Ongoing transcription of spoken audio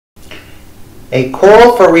A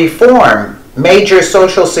call for reform, major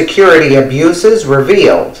Social Security abuses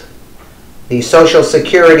revealed. The Social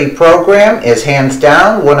Security program is hands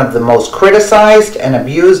down one of the most criticized and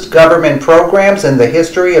abused government programs in the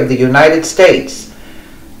history of the United States.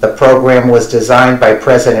 The program was designed by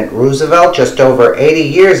President Roosevelt just over 80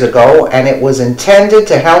 years ago, and it was intended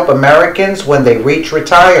to help Americans when they reach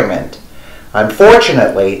retirement.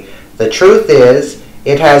 Unfortunately, the truth is,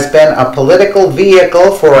 it has been a political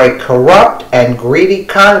vehicle for a corrupt and greedy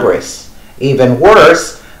Congress. Even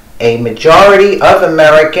worse, a majority of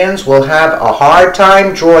Americans will have a hard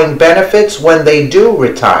time drawing benefits when they do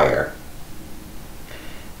retire.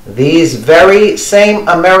 These very same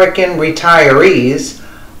American retirees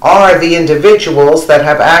are the individuals that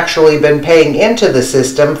have actually been paying into the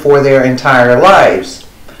system for their entire lives.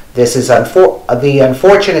 This is the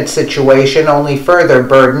unfortunate situation only further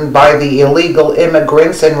burdened by the illegal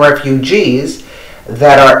immigrants and refugees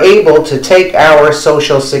that are able to take our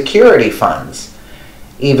Social Security funds.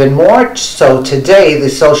 Even more so today, the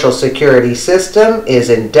Social Security system is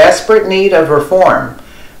in desperate need of reform.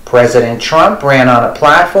 President Trump ran on a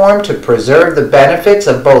platform to preserve the benefits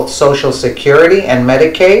of both Social Security and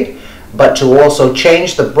Medicaid, but to also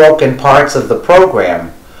change the broken parts of the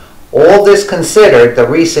program. All this considered, the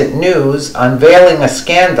recent news unveiling a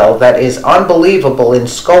scandal that is unbelievable in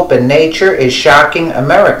scope and nature is shocking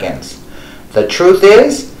Americans. The truth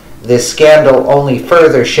is, this scandal only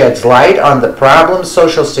further sheds light on the problems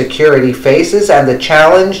Social Security faces and the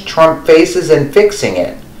challenge Trump faces in fixing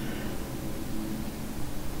it.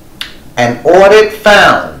 An audit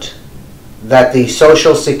found that the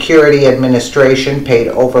Social Security Administration paid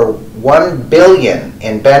over $1 billion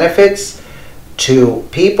in benefits to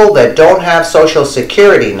people that don't have Social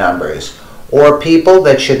Security numbers, or people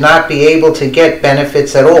that should not be able to get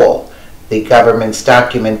benefits at all. The government's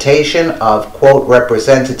documentation of, quote,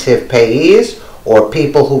 representative payees, or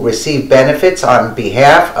people who receive benefits on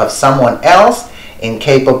behalf of someone else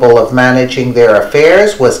incapable of managing their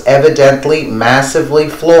affairs, was evidently massively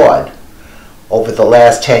flawed. Over the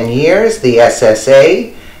last 10 years, the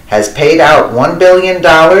SSA has paid out $1 billion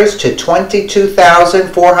to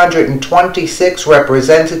 22,426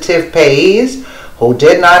 representative payees who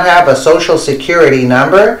did not have a Social Security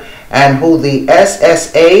number and who the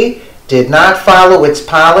SSA did not follow its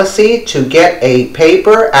policy to get a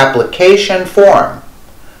paper application form.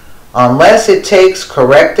 Unless it takes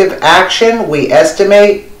corrective action, we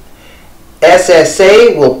estimate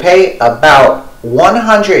SSA will pay about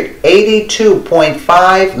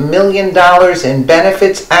 $182.5 million in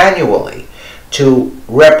benefits annually to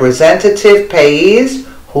representative payees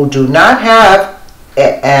who do not have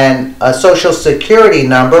a Social Security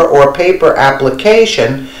number or paper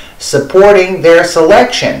application supporting their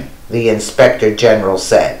selection, the Inspector General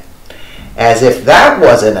said. As if that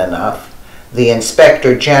wasn't enough, the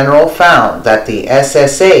Inspector General found that the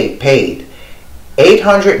SSA paid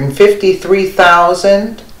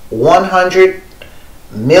 $853,100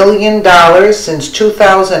 million since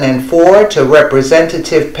 2004 to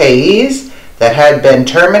representative payees that had been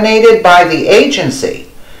terminated by the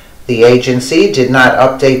agency. The agency did not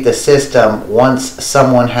update the system once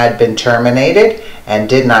someone had been terminated and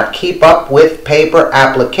did not keep up with paper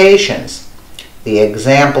applications. The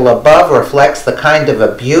example above reflects the kind of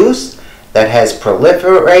abuse that has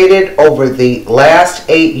proliferated over the last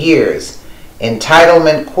 8 years.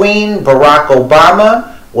 Entitlement Queen Barack Obama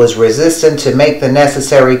was resistant to make the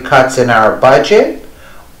necessary cuts in our budget,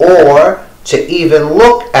 or to even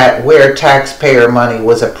look at where taxpayer money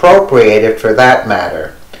was appropriated for that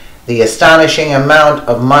matter. The astonishing amount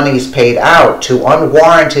of monies paid out to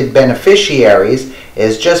unwarranted beneficiaries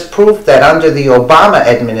is just proof that under the Obama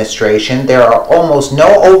administration there was almost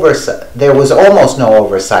no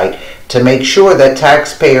oversight to make sure that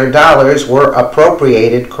taxpayer dollars were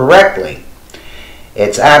appropriated correctly.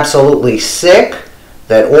 It's absolutely sick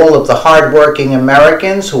that all of the hardworking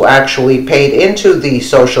Americans who actually paid into the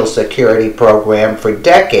Social Security program for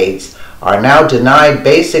decades are now denied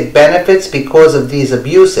basic benefits because of these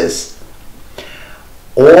abuses.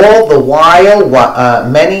 All the while,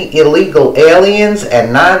 many illegal aliens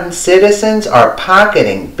and non-citizens are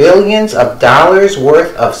pocketing billions of dollars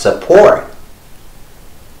worth of support.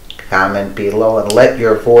 Comment below and let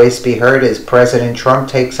your voice be heard as President Trump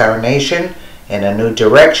takes our nation in a new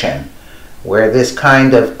direction, where this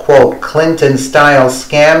kind of, quote, Clinton-style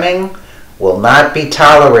scamming will not be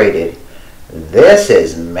tolerated. This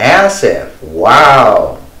is massive.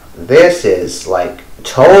 Wow. This is like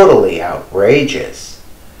totally outrageous.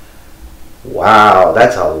 Wow,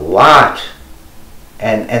 that's a lot.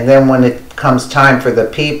 And then when it comes time for the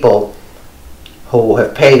people who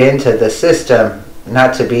have paid into the system,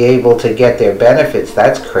 not to be able to get their benefits.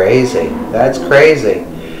 That's crazy. That's crazy.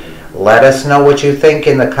 Let us know what you think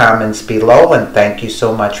in the comments below, and thank you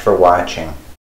so much for watching.